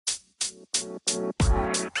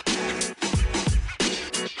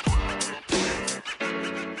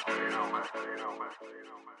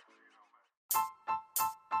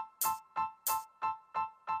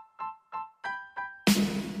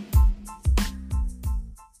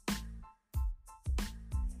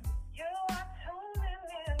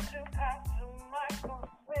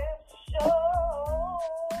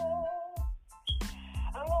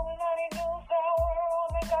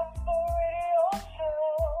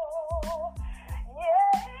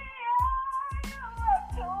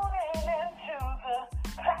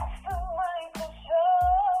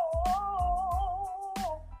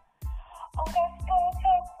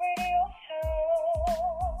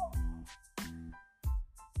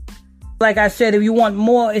Like I said, if you want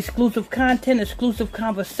more exclusive content, exclusive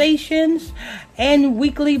conversations, and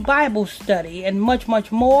weekly Bible study, and much,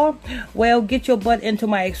 much more, well, get your butt into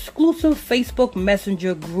my exclusive Facebook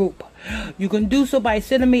Messenger group. You can do so by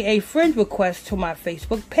sending me a friend request to my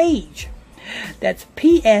Facebook page. That's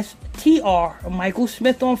PSTR Michael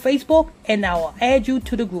Smith on Facebook, and I will add you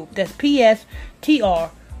to the group. That's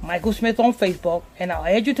PSTR Michael Smith on Facebook, and I'll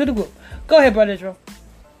add you to the group. Go ahead, Brother Israel.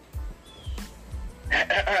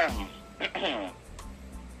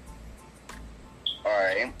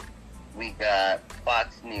 Alright, we got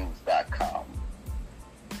FoxNews.com.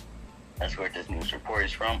 That's where this news report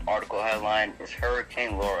is from. Article headline is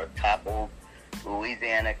Hurricane Laura toppled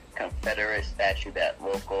Louisiana Confederate statue that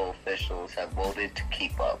local officials have voted to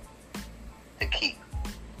keep.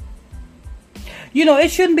 You know,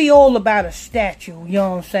 it shouldn't be all about a statue, you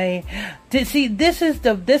know what I'm saying? See, this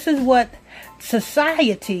is what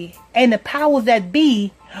society and the powers that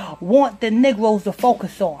be want the Negroes to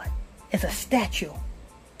focus on. It's a statue.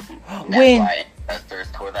 That's why investors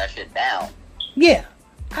tore that shit down. Yeah,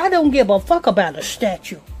 I don't give a fuck about a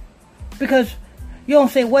statue. Because, you know what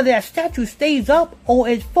I'm saying, whether that statue stays up or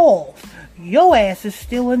it falls, your ass is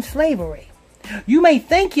still in slavery. You may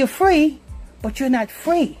think you're free, but you're not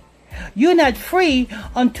free. You're not free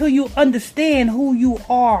until you understand who you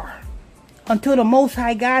are. Until the Most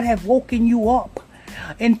High God have woken you up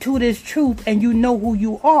into this truth and you know who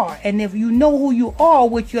you are. And if you know who you are,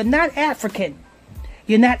 which you're not African,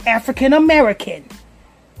 you're not African American,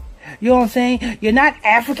 you know what I'm saying? You're not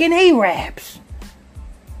African Arabs,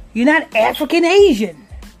 you're not African Asian,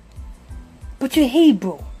 but you're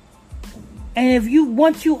Hebrew. And if you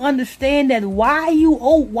once you understand that why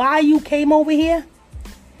you came over here,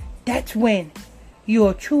 that's when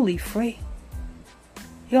you're truly free.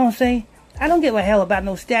 You know what I'm saying? I don't give a hell about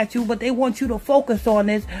no statue, but they want you to focus on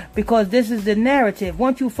this because this is the narrative.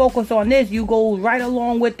 Once you focus on this, you go right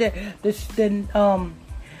along with the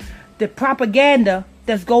propaganda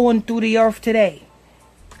that's going through the earth today.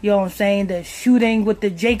 You know what I'm saying? The shooting with the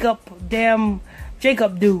Jacob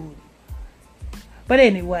dude. But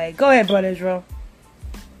anyway, go ahead, Brother Israel.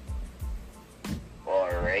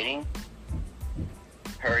 Alrighty.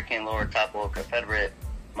 Hurricane Laura toppled Confederate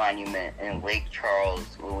monument in Lake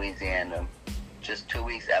Charles, Louisiana, just 2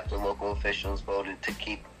 weeks after local officials voted to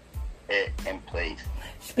keep it in place.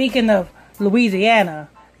 Speaking of Louisiana,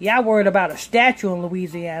 y'all worried about a statue in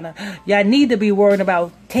Louisiana. Y'all need to be worried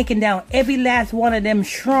about taking down every last one of them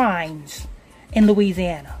shrines in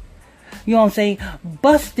Louisiana. You know what I'm saying?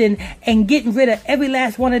 Busting and getting rid of every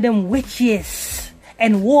last one of them witches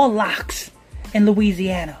and warlocks in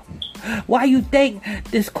Louisiana. Why you think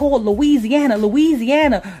this called Louisiana?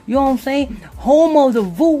 Louisiana, you know what I'm saying? Home of the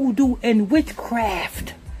voodoo and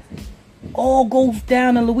witchcraft. All goes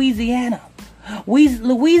down in Louisiana.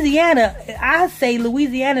 Louisiana, I say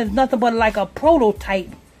Louisiana is nothing but like a prototype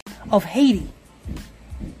of Haiti.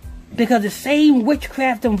 Because the same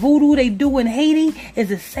witchcraft and voodoo they do in Haiti is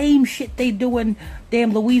the same shit they do in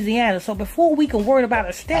damn Louisiana. So before we can worry about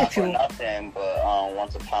a statue... Not for nothing, but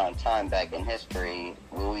once upon a time back in history,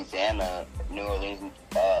 Louisiana, New Orleans,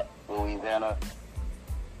 Louisiana,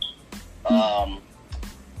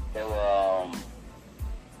 there were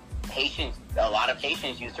Haitians, a lot of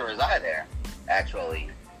Haitians used to reside there, actually.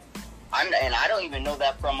 And I don't even know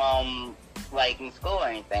that from... like in school or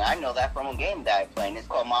anything. I know that from a game that I played. It's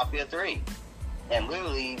called Mafia 3. And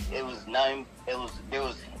literally, there was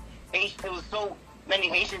so many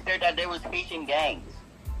Haitians there that there was Haitian gangs.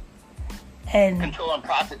 And controlling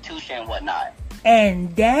prostitution and whatnot.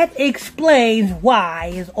 And that explains why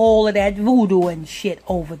is all of that voodoo and shit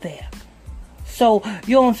over there. So,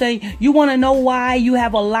 you know what I'm saying? You want to know why you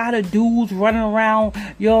have a lot of dudes running around,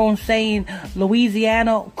 you know what I'm saying,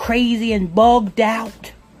 Louisiana crazy and bugged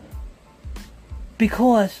out?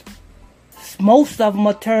 Because most of them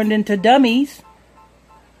are turned into dummies.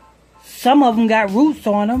 Some of them got roots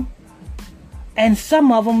on them. And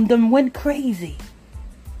some of them went crazy.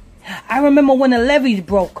 I remember when the levees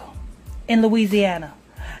broke in Louisiana,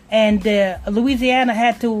 and Louisiana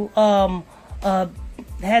had to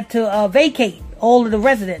vacate all of the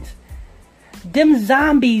residents. Them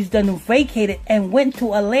zombies done vacated and went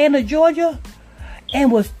to Atlanta, Georgia,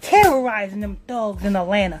 and was terrorizing them thugs in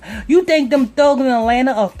Atlanta. You think them thugs in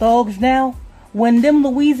Atlanta are thugs now? When them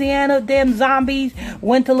Louisiana, them zombies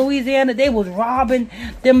went to Louisiana, they was robbing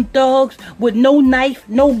them thugs with no knife,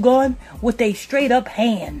 no gun, with they straight up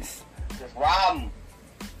hands. Just rob them.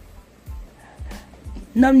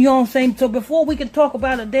 Nothing, you know what I'm saying? So before we can talk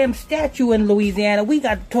about a damn statue in Louisiana, we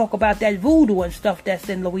got to talk about that voodoo and stuff that's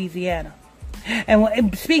in Louisiana.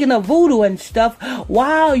 And speaking of voodoo and stuff,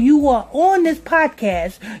 while you are on this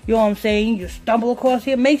podcast, you know what I'm saying, you stumble across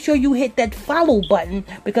here, make sure you hit that follow button,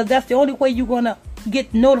 because that's the only way you're going to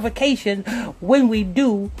get notifications when we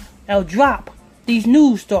do drop these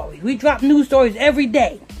news stories. We drop news stories every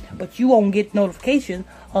day, but you won't get notifications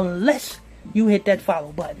unless you hit that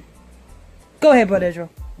follow button. Go ahead, Brother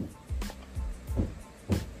Israel.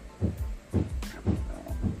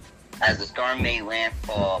 As the storm made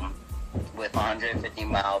landfall with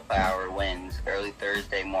 150-mile-per-hour winds early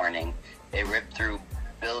Thursday morning, it ripped through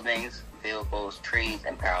buildings, vehicles, trees,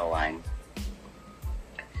 and power lines.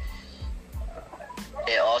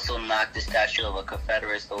 It also knocked the statue of a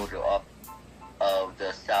Confederate soldier off of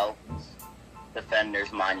the South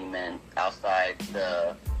Defenders Monument outside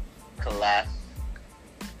the Calais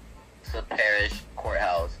Parish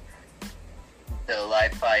Courthouse. The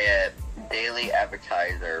Lafayette Daily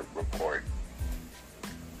Advertiser report.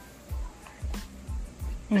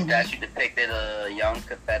 The statue depicted a young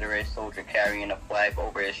Confederate soldier carrying a flag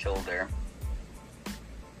over his shoulder.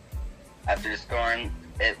 After the storm,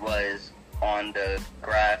 it was on the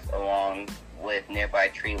grass along with nearby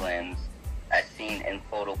tree limbs, as seen in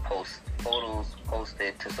photos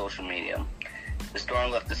posted to social media. The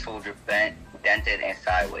storm left the soldier dented and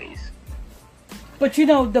sideways. But you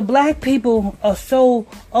know, the black people are so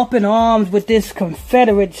up in arms with this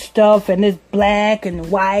Confederate stuff and this black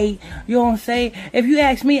and white. You know what I'm saying? If you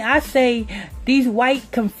ask me, I say these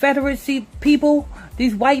white Confederacy people,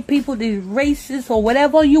 these white people, these racists or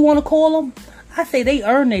whatever you want to call them, I say they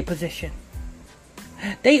earn their position.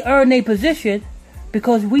 They earn their position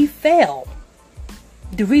because we fell.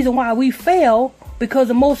 The reason why we fell, because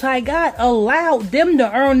the Most High God allowed them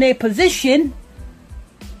to earn their position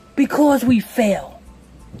because we fell.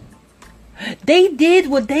 They did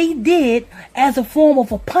what they did as a form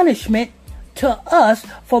of a punishment to us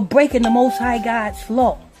for breaking the Most High God's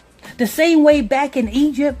law. The same way back in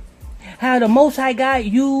Egypt, how the Most High God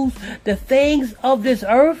used the things of this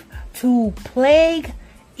earth to plague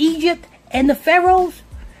Egypt and the pharaohs.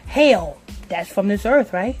 Hell, that's from this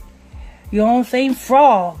earth, right? You know what I'm saying?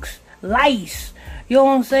 Frogs, lice, you know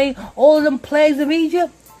what I'm saying? All of them plagues of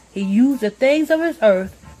Egypt, he used the things of his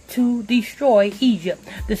earth to destroy Egypt.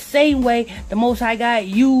 The same way the Most High God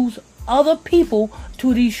used other people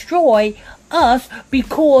to destroy us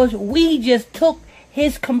because we just took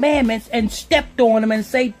his commandments and stepped on them and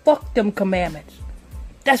say, fuck them commandments.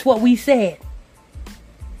 That's what we said.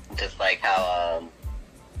 Just like how,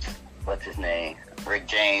 what's his name? Rick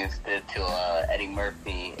James did to Eddie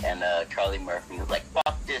Murphy and Charlie Murphy. He was like,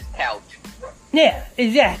 fuck this couch. Yeah,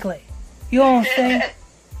 exactly. You know what I'm saying?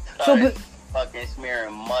 So, fucking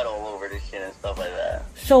smearing mud all over this shit and stuff like that.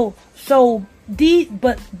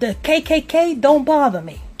 But the KKK don't bother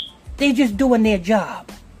me. They just doing their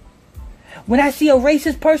job. When I see a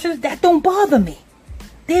racist person, that don't bother me.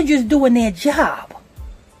 They're just doing their job.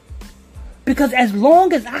 Because as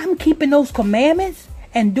long as I'm keeping those commandments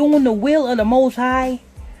and doing the will of the Most High,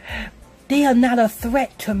 they are not a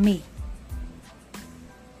threat to me.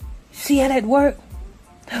 See how that works?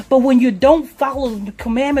 But when you don't follow the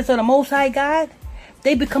commandments of the Most High God,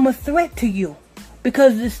 they become a threat to you.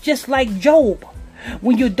 Because it's just like Job.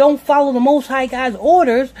 When you don't follow the Most High God's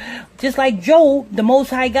orders, just like Job, the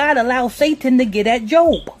Most High God allows Satan to get at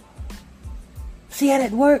Job. See how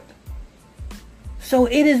that works? So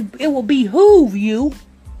it will behoove you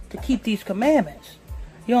to keep these commandments.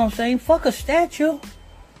 You know what I'm saying? Fuck a statue. You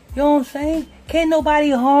know what I'm saying? Can't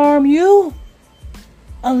nobody harm you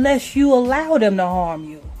unless you allow them to harm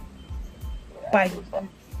you.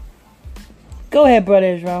 Go ahead,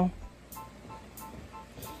 Brother Israel.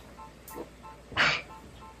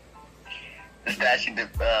 The statue,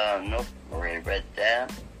 nope, already read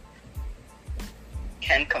that.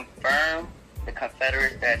 Can confirm the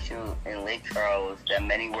Confederate statue in Lake Charles that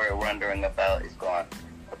many were wondering about is gone.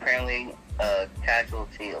 Apparently, a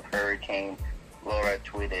casualty of Hurricane Laura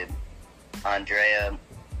tweeted, Andrea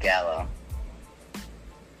Gala,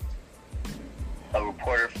 a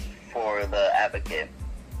reporter for The Advocate,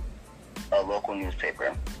 a local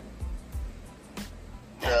newspaper.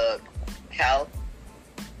 The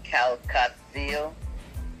Calcasieu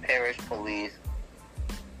Parish Police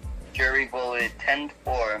jury voted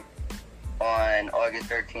 10-4 on August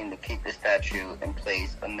 13 to keep the statue in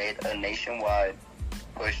place amid a nationwide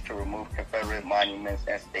push to remove Confederate monuments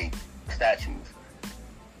and state statues.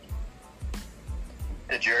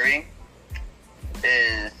 The jury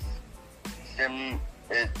is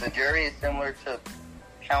similar to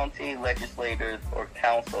county legislators or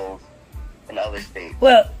councils in other states.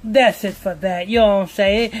 Well, that's it for that. You know what I'm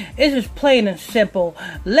saying? It's just plain and simple.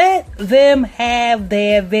 Let them have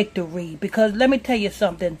their victory. Because let me tell you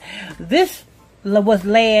something. This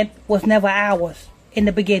land was never ours in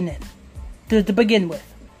the beginning. To begin with.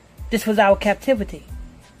 This was our captivity.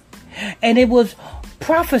 And it was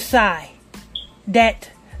prophesied that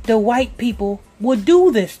the white people would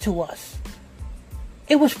do this to us.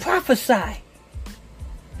 It was prophesied.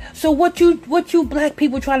 So what you black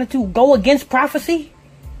people trying to do? Go against prophecy?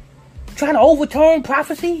 Trying to overturn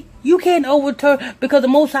prophecy? You can't overturn, because the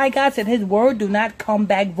Most High God said His word do not come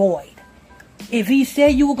back void. If He said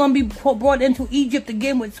you were going to be brought into Egypt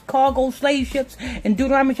again with cargo slave ships in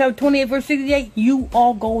Deuteronomy chapter 28 verse 68, you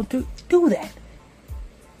are going to do that.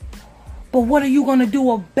 But what are you going to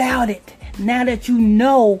do about it now that you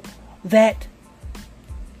know that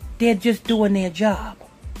they're just doing their job?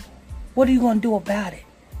 What are you going to do about it?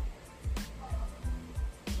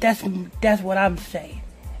 That's what I'm saying.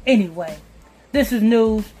 Anyway, this is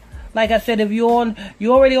news. Like I said, if you're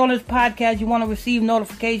already on this podcast, you want to receive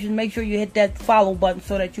notifications, make sure you hit that follow button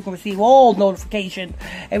so that you can receive all notifications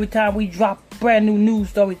every time we drop brand new news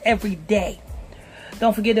stories every day.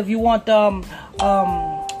 Don't forget, if you want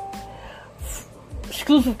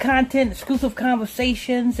exclusive content, exclusive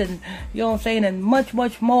conversations, and you know what I'm saying, and much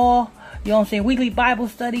more, you know what I'm saying, weekly Bible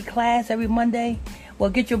study class every Monday. Well,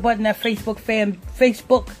 get your butt in that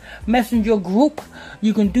Facebook Messenger group.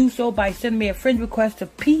 You can do so by sending me a friend request to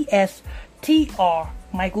PSTR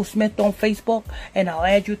Michael Smith on Facebook, and I'll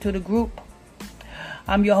add you to the group.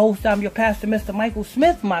 I'm your host. I'm your pastor, Mr. Michael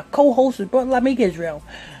Smith. My co-host is Brother Lamik Israel.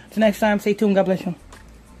 Till next time, stay tuned. God bless you.